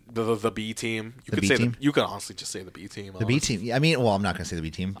 The B team. You The could B say team? you could honestly just say the B team. The B team. I mean, well, I'm not going to say the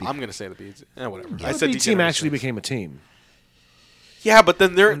B team. I'm gonna say the B team. Whatever. The I said B team D-Generation actually X. became a team. Yeah, but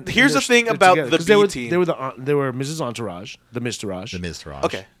then here's the thing They're about together. the 'Cause B team. They were Mrs. Entourage, the Miztourage, The Miz Taraj.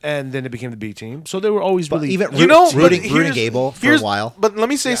 Okay. and then it became the B team. So they were always But really even You know, but Rudy here's- Gable for a here's- while. But let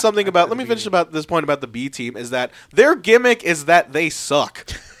me say something about. Let me finish about this point about the B team. Is that their gimmick is that they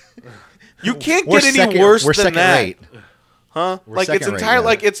suck. You can't We're get any second- worse we're than second that, rate. huh? We're Like it's second rate, entire yeah.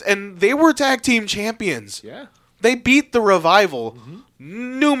 like it's and they were tag team champions. yeah. They beat the Revival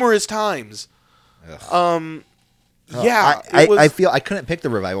numerous times. Yeah, I, it was, I feel I couldn't pick the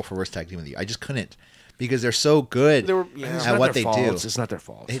Revival for Worst Tag Team of the Year. I just couldn't because they're so good They were- yeah. It's at not what their they fault. do. It's not their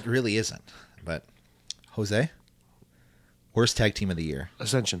fault. It really isn't. But Jose, Worst Tag Team of the Year.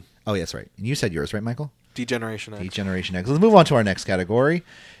 Ascension. Oh, yes, right. And you said yours, right, Michael? D-Generation X. Generation X. Let's move on to our next category.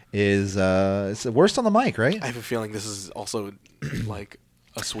 Is it's the worst on the mic, right? I have a feeling this is also like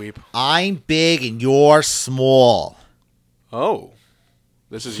a sweep. I'm big and you're small. Oh,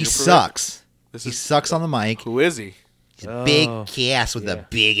 this is He your prediction? sucks. This He is sucks on the mic. Who is he? He's a big ass with yeah. a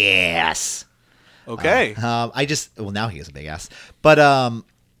big ass. Okay. Now he has a big ass. But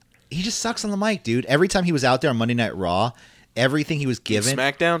he just sucks on the mic, dude. Every time he was out there on Monday Night Raw, everything he was given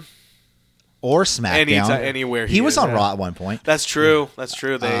SmackDown. or SmackDown, Anywhere he was on is. Raw at one point. That's true. That's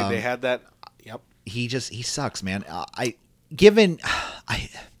true. They had that. Yep. He sucks, man. I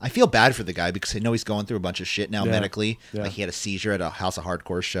feel bad for the guy because I know he's going through a bunch of shit now medically. Yeah. Like he had a seizure at a House of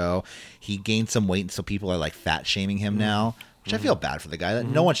Hardcore show. He gained some weight, and so people are like fat shaming him now, which I feel bad for the guy. That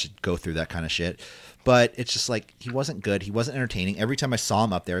no one should go through that kind of shit. But it's just like he wasn't good. He wasn't entertaining. Every time I saw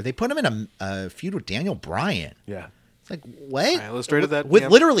him up there, they put him in a feud with Daniel Bryan. Yeah. It's like what? I illustrated that, with yeah.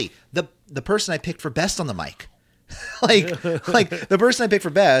 literally the person I picked for best on the mic. like the person I picked for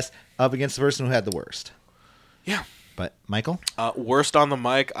best up against the person who had the worst. Yeah. But Michael, Worst on the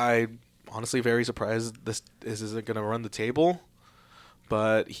mic. I honestly very surprised this isn't going to run the table.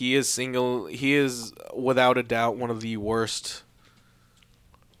 But he is without a doubt one of the worst.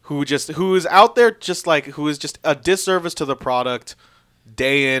 Who is out there who is just a disservice to the product,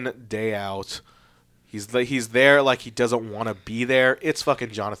 day in, day out. He's there like he doesn't want to be there. It's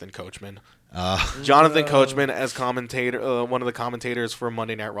fucking Jonathan Coachman. Jonathan Coachman as commentator, one of the commentators for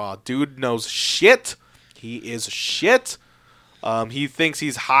Monday Night Raw. Dude knows shit. He is shit. He thinks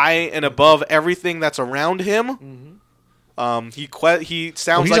he's high and above everything that's around him. He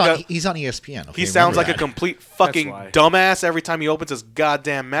sounds he's on ESPN. Okay, he sounds like remember a complete fucking why. dumbass every time he opens his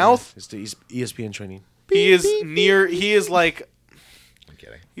goddamn mouth. It's the ESPN training. He is like I'm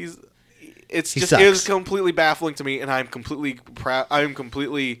kidding. It's He just sucks. it was completely baffling to me, and I'm completely proud. I am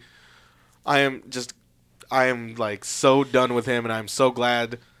like so done with him, and I'm so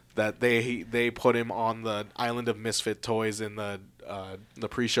glad that they put him on the Island of Misfit Toys in the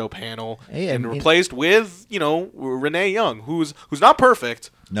pre-show panel and replaced with Renee Young, who's not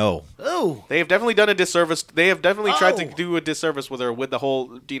perfect. No. Oh. They have definitely done a disservice. They have definitely tried to do a disservice with her with the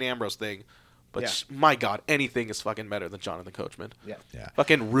whole Dean Ambrose thing. But Yeah. my God, anything is fucking better than Jonathan Coachman. Yeah. Yeah.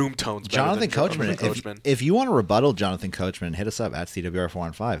 Fucking room tones better Jonathan than Coachman. Coachman. If you want to rebuttal Jonathan Coachman, hit us up at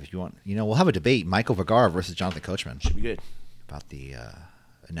CWR415. If you want, we'll have a debate: Michael Vergara versus Jonathan Coachman Should be good. about the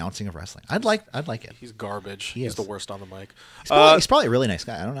announcing of wrestling. I'd like it. He's garbage. He He's is. the worst on the mic. He's probably a really nice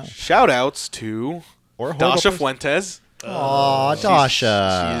guy. I don't know. Shout outs to Or a horrible Dasha person. Fuentes. Aw,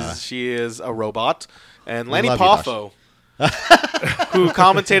 Dasha. She is a robot. And Lanny love you, Poffo, who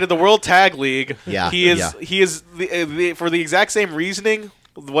commentated the World Tag League. Yeah, He is yeah. he is for the exact same reasoning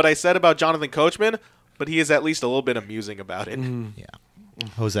what I said about Jonathan Coachman, but he is at least a little bit amusing about it. Yeah.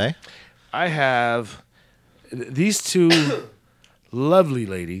 Jose. I have these two lovely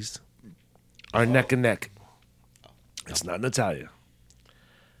ladies are neck and neck. It's not Natalia.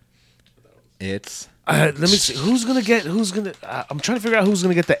 It's Let me see. Who's gonna get? I'm trying to figure out who's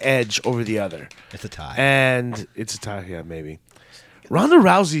gonna get the edge over the other. a tie. And it's a tie. Yeah, maybe. Ronda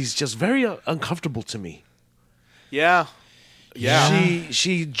Rousey's just very uncomfortable to me. Yeah.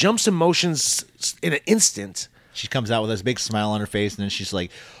 She jumps emotions in an instant. She comes out with this big smile on her face, and then she's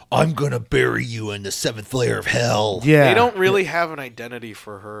like, "I'm gonna bury you in the seventh layer of hell." Yeah, They don't really have an identity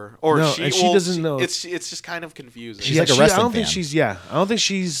for her, or No, she. and she well, doesn't know. It's just kind of confusing. She's like a wrestling I don't think fan. she's. Yeah, I don't think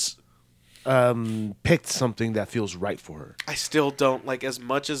she's picked something that feels right for her. I still don't like as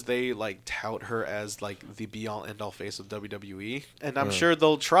much as they like tout her as like the be all end all face of WWE, and I'm sure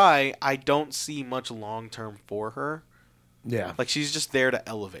they'll try. I don't see much long term for her. Yeah, Like she's just there to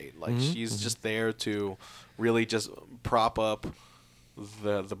elevate. Like she's just there to really just prop up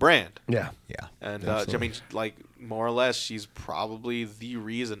the brand. yeah. Yeah. And I mean, like more or less, she's probably the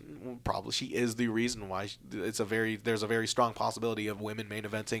reason. Probably she is the reason why there's a very strong possibility of women main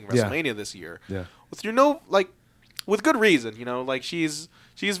eventing Yeah. WrestleMania this year. Yeah. With good reason. Like she's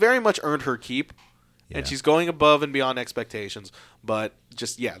very much earned her keep, and Yeah. she's going above and beyond expectations. But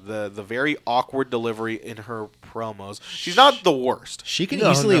just the very awkward delivery in her promos. She's not the worst. She can No,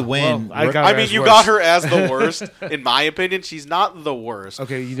 easily no. win. Well, I got- I mean, as you worse. got her as the worst. In my opinion, she's not the worst.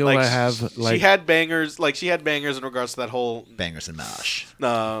 Okay, you know what I have, She like- had bangers. Like she had bangers in regards to that whole. Bangers and mash.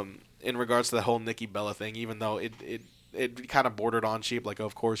 In regards to the whole Nikki Bella thing, even though it kind of bordered on cheap. Like,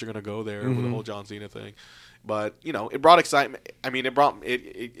 of course you're gonna go there with the whole John Cena thing. But it brought excitement. I mean, it brought some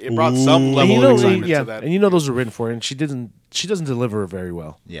And level you of know, excitement yeah, to that. and you know those are written for her, and she doesn't deliver very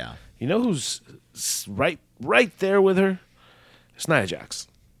well. Yeah. You know who's right there with her? It's Nia Jax.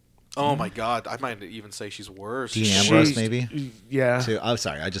 Oh my God, I might even say she's worse. Dean Ambrose, She's- maybe. Yeah. Too. Oh,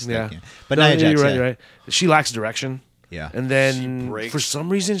 sorry. I just Yeah. thinking. But No, Nia Jax. you're right, yeah. you're right. She lacks direction. Yeah. And She then breaks. for some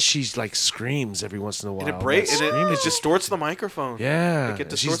reason she's like screams every once in a while. And it breaks. That And scream it is distorts the microphone. yeah. Like,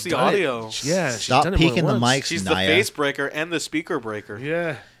 it She's distorts the done it. audio. Yeah. she's Stop done it more peeking than the once. mics. She's Nia. the face breaker and the speaker breaker.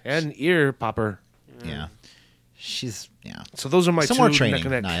 Yeah. And ear popper. Yeah. She's So those are my Some two more training,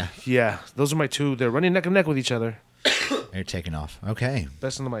 neck and neck. Nia. Yeah. Those are my two. They're running neck and neck with each other. They're taking off. Okay.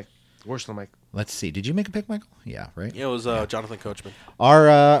 Best in the mic. Worse than Mike. Let's see. Did you make a pick, Michael? Yeah, right. Yeah, it was Jonathan Coachman.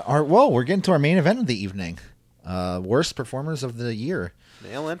 We're getting to our main event of the evening. Worst performers of the year,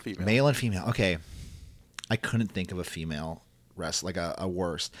 Male and female. male and female. Okay, I couldn't think of a female wrestler, like a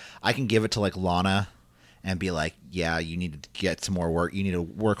worst. I can give it to like Lana, and be like, yeah, you need to get some more work. You need to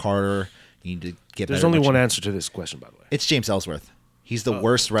work harder. You need to get. There's better, only but one you- answer to this question, by the way. It's James Ellsworth. He's the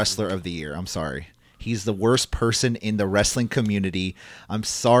worst wrestler of the year. I'm sorry. He's the worst person in the wrestling community. I'm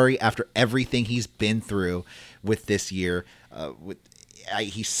sorry. After everything he's been through with this year,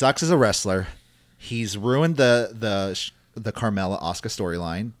 he sucks as a wrestler. He's ruined the Carmella Asuka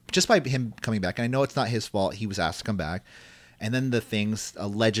storyline just by him coming back. And I know it's not his fault. He was asked to come back. And then the things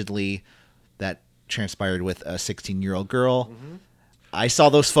allegedly that transpired with a 16-year-old girl. Mm-hmm. I saw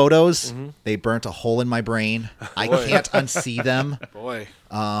those photos. They burnt a hole in my brain. I can't unsee them. Boy.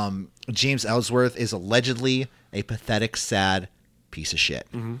 James Ellsworth is allegedly a pathetic, sad piece of shit.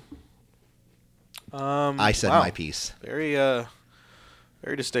 I said Wow. my piece. Very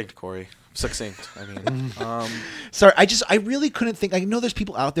distinct, Corey. Succinct. I mean, Sorry, I really couldn't think. I know there's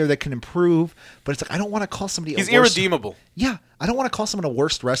people out there that can improve, but it's like I don't want to call somebody. he's a worst, irredeemable. Yeah, I don't want to call someone a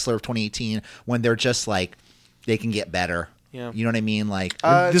worst wrestler of 2018 when they're just like they can get better. Yeah. You know what I mean? Like,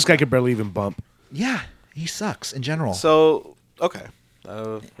 This guy could barely even bump. yeah, he sucks in general. So okay,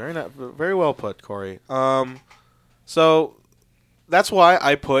 very well put, Corey. So that's why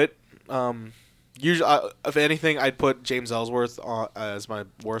I put usually if anything I'd put James Ellsworth as my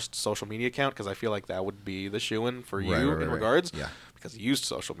worst social media account because I feel like that would be the shoo-in for you Right. regards. Yeah. Because he used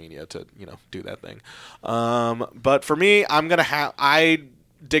social media to do that thing. But for me, I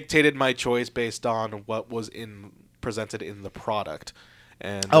dictated my choice based on what was presented in the product.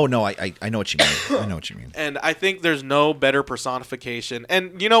 And Oh no, I know what you mean. I know what you mean. and I think there's no better personification.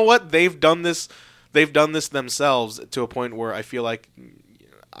 And you know what? They've done this themselves to a point where I feel like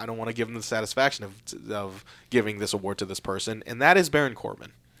I don't want to give them the satisfaction of giving this award to this person, and that is Baron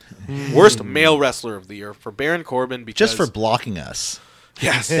Corbin. Worst male wrestler of the year for Baron Corbin because Just for blocking us.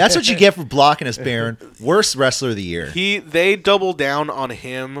 yes. That's what you get for blocking us, Baron. Worst wrestler of the year. They double down on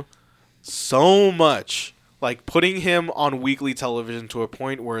him so much, like putting him on weekly television to a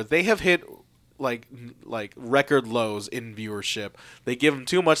point where they have hit like record lows in viewership. They give him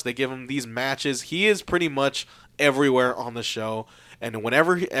too much. They give him these matches. He is pretty much everywhere on the show, and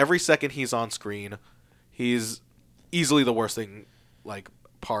whenever every second he's on screen, he's easily the worst thing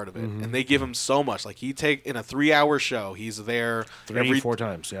part of it. And they give him so much. Like in a 3-hour show, he's there 3-4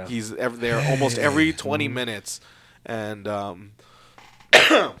 times. Yeah. He's there almost every 20 minutes, and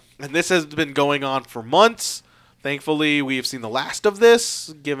and this has been going on for months. Thankfully, we have seen the last of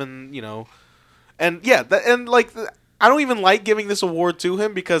this. Given and yeah, I don't even like giving this award to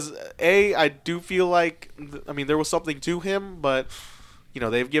him because I do feel like there was something to him, but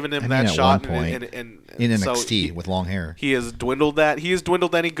they've given him that at shot one point, in NXT so he- with long hair. he has dwindled that. He has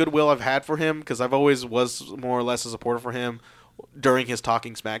dwindled any goodwill I've had for him because I've always was more or less a supporter for him during his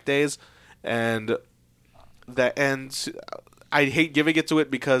Talking Smack days, and I hate giving it to it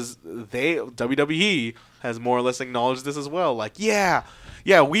because WWE has more or less acknowledged this as well. Like, yeah,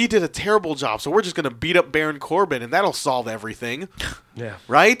 we did a terrible job, so we're just gonna beat up Baron Corbin and that'll solve everything, Yeah.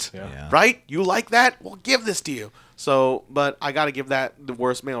 right? Yeah. Right? You like that? We'll give this to you. So, but I got to give the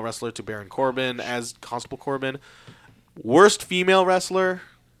worst male wrestler to Baron Corbin as Constable Corbin. Worst female wrestler,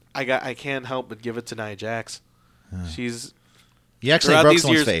 I can't help but give it to Nia Jax. She's You actually throughout broke these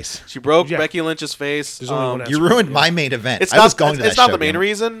someone's years, face. she broke Yeah. Becky Lynch's face. There's only one answer. You ruined my main event. It's I not. was going to that it's not show, the main man.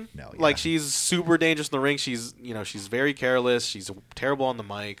 reason. No, Like yeah. she's super dangerous in the ring. She's she's very careless. She's terrible on the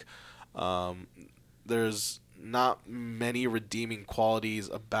mic. There's not many redeeming qualities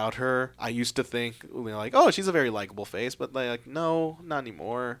about her. I used to think like, oh, she's a very likable face, but no, not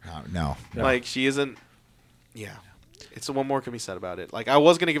anymore. No. Like she isn't. Yeah, it's one more can be said about it. Like I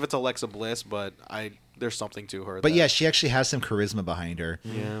was gonna give it to Alexa Bliss, but there's something to her. But that- yeah, she actually has some charisma behind her.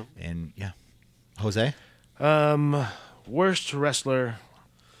 Yeah. And yeah. Jose? Worst wrestler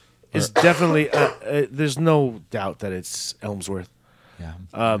is definitely. There's no doubt that it's Elmsworth.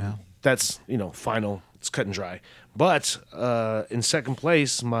 Yeah. That's final. It's cut and dry. But in second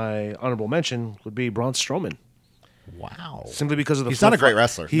place, my honorable mention would be Braun Strowman, Wow. simply because of the. He's not a flip-flop. great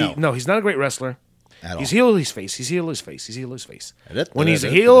wrestler. No. He's not a great wrestler. At He's all. heel, he's face. He's heel, he's face. He's heel, he's face. That- When he's a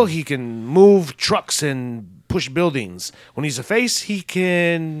that- heel, he can move trucks and push buildings. When he's a face, he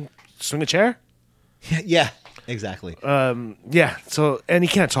can swing a chair. Yeah, exactly. Yeah. So and he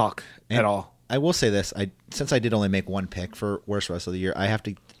can't talk at And all. I will say this: since I did only make one pick for worst wrestler of the year,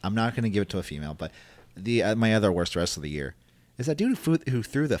 I'm not going to give it to a female, but my other worst wrestler of the year is that dude who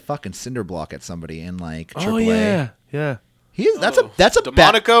threw the fucking cinder block at somebody in like AAA. Oh yeah, yeah. That's a bad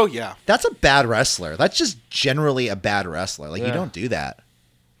DeMonico, yeah. that's a bad wrestler. That's just generally a bad wrestler. Like you Yeah. don't do that.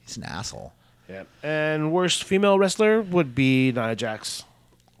 He's an asshole. Yeah. And worst female wrestler would be Nia Jax,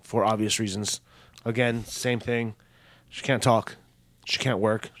 for obvious reasons. Again, same thing. She can't talk. She can't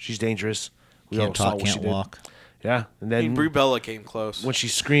work. She's dangerous. We all Can't saw talk, what she can't did. walk. Yeah. And I then mean, Brie Bella came close. when she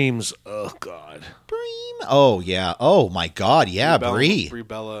screams, oh God. Oh yeah. Oh my God. Yeah, Brie. Brie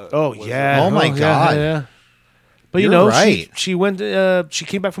Bella. Oh was Oh, yeah. my yeah, God. Yeah. But You're you know, right. she went. She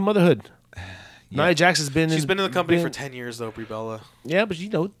came back from motherhood. Nia Jax has been. She's been in the company for 10 years, though, Brie Bella. Yeah, but you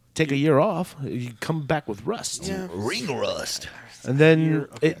know, take a year off, you come back with rust. Yeah. Ring rust. And then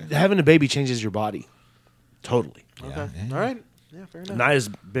having a baby changes your body. Totally. Okay. All right. Yeah, fair enough. Nia's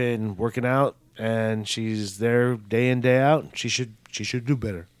been working out, and she's there day in day out. She should do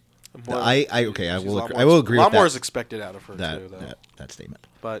better. I will She's I will agree A lot with more that. is expected out of her, too, though. That statement.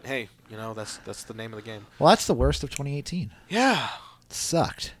 But, hey, you know, that's the name of the game. Well, that's the worst of 2018. Yeah. It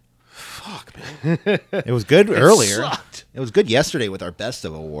sucked. Fuck, man. It was good earlier. sucked. It was good yesterday with our best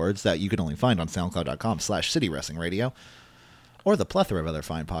of awards that you can only find on SoundCloud.com/City Wrestling Radio, or the plethora of other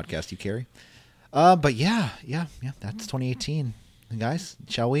fine podcasts you carry. But yeah, that's 2018. And guys,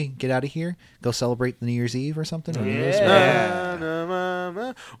 shall we get out of here? Go celebrate the New Year's Eve or something? Or New Year's?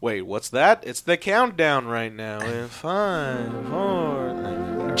 Wait, what's that? It's the countdown right now. In 5,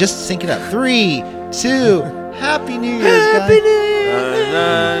 4, 3. Just sync it up. 3, 2. Happy New Year's, guys.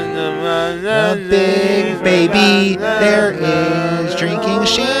 The big baby there is drinking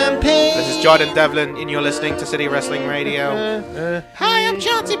champagne. This is Jordan Devlin, and you're listening to City Wrestling Radio. Hi, I'm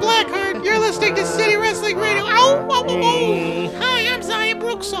Chauncey Blackheart. You're listening to City Wrestling Radio. Ow, whoa, whoa, whoa. Hi, I'm Zaya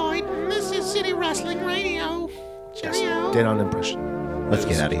Brookside. And this is City Wrestling Radio. Cheerio. Dead on impression. Let's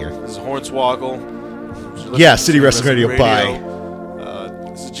get out of here. This is Hornswoggle. Yeah, City Wrestling Radio. Bye.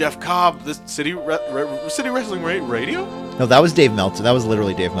 This is Jeff Cobb. This City Wrestling Radio. No, that was Dave Meltzer. That was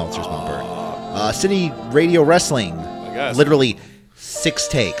literally Dave Meltzer's bumper. City Radio Wrestling. I guess. Literally 6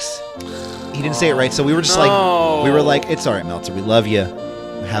 takes. He didn't say it right, so we were just No. we were like, it's all right, Meltzer. We love you.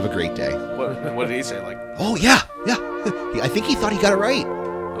 Have a great day. What did he say? Like, Oh yeah. I think he thought he got it right.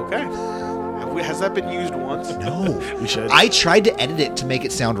 okay. Has that been used once? No, We should. I tried to edit it to make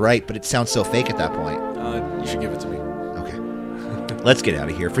it sound right, but it sounds so fake at that point. You should give it to me. Okay. Let's get out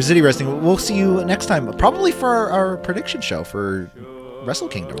of here. For City Wrestling, we'll see you next time. Probably for our prediction show for Wrestle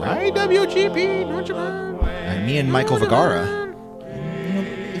Kingdom, right? IWGP North Japan. Me and Michael Vergara.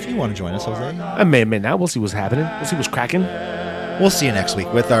 If you want to join us, Jose. I may now. We'll see what's happening. We'll see what's cracking. We'll see you next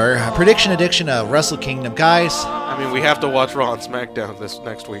week with our prediction edition of Wrestle Kingdom. Guys, I mean, we have to watch Raw and SmackDown this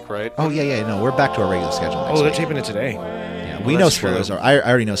next week, right? oh, yeah, no, we're back to our regular schedule next Oh, they're week. taping it today. Yeah, we Well, know that's spoilers. true. I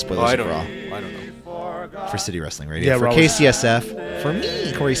already know spoilers I of don't Raw. know. I don't know. For City Wrestling Radio. Yeah, for Raw was- KCSF. For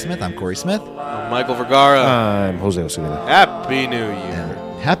me, Corey Smith. I'm Corey Smith. Michael Vergara. I'm Jose Osuna. Happy New Year.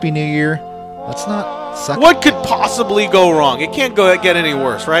 And Happy New Year. Let's not suck. What could possibly go wrong? It can't get any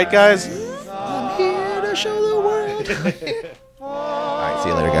worse, right, guys? I'm here to show the world. All right, see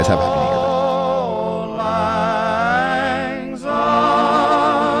you later, guys. Have a happy New Year. Bye.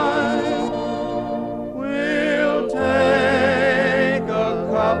 We'll take a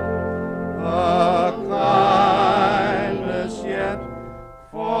cup of kindness yet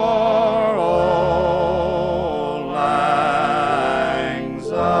for old lang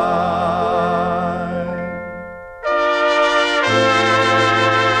syne.